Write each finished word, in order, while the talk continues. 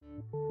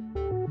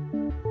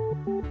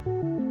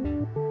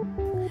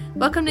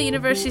Welcome to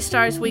University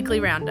Star's Weekly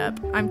Roundup.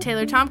 I'm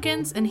Taylor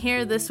Tompkins, and here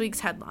are this week's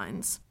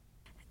headlines.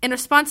 In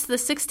response to the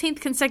 16th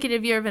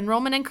consecutive year of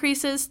enrollment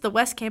increases, the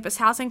West Campus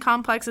housing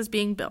complex is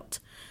being built.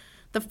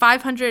 The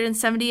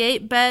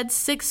 578-bed,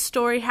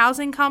 6-story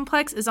housing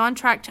complex is on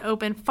track to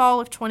open fall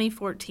of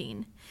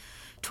 2014.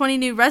 20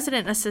 new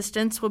resident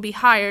assistants will be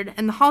hired,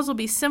 and the halls will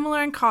be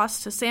similar in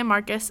cost to San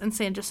Marcos and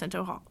San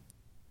Jacinto Hall.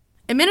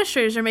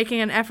 Administrators are making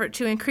an effort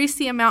to increase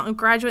the amount of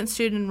graduate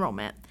student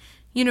enrollment.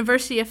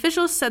 University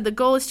officials said the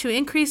goal is to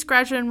increase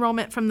graduate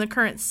enrollment from the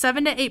current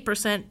 7 to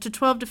 8% to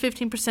 12 to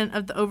 15%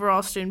 of the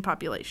overall student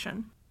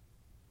population.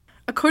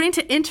 According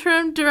to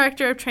Interim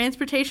Director of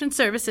Transportation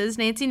Services,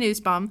 Nancy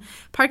Nussbaum,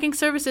 Parking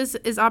Services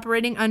is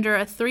operating under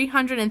a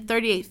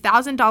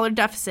 $338,000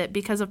 deficit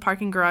because of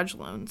parking garage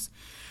loans.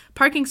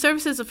 Parking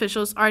Services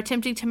officials are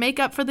attempting to make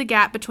up for the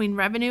gap between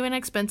revenue and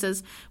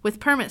expenses with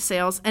permit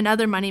sales and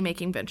other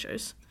money-making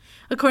ventures.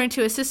 According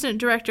to Assistant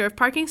Director of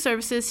Parking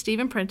Services,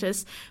 Stephen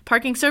Prentice,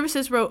 Parking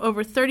Services wrote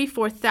over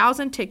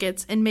 34,000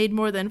 tickets and made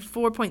more than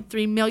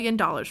 $4.3 million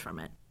from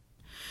it.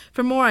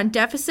 For more on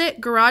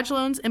deficit, garage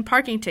loans, and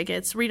parking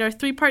tickets, read our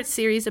 3-part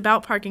series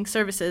about parking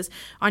services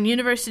on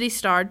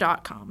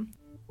universitystar.com.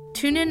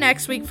 Tune in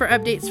next week for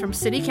updates from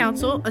City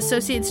Council,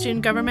 Associate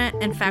Student Government,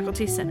 and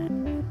Faculty Senate.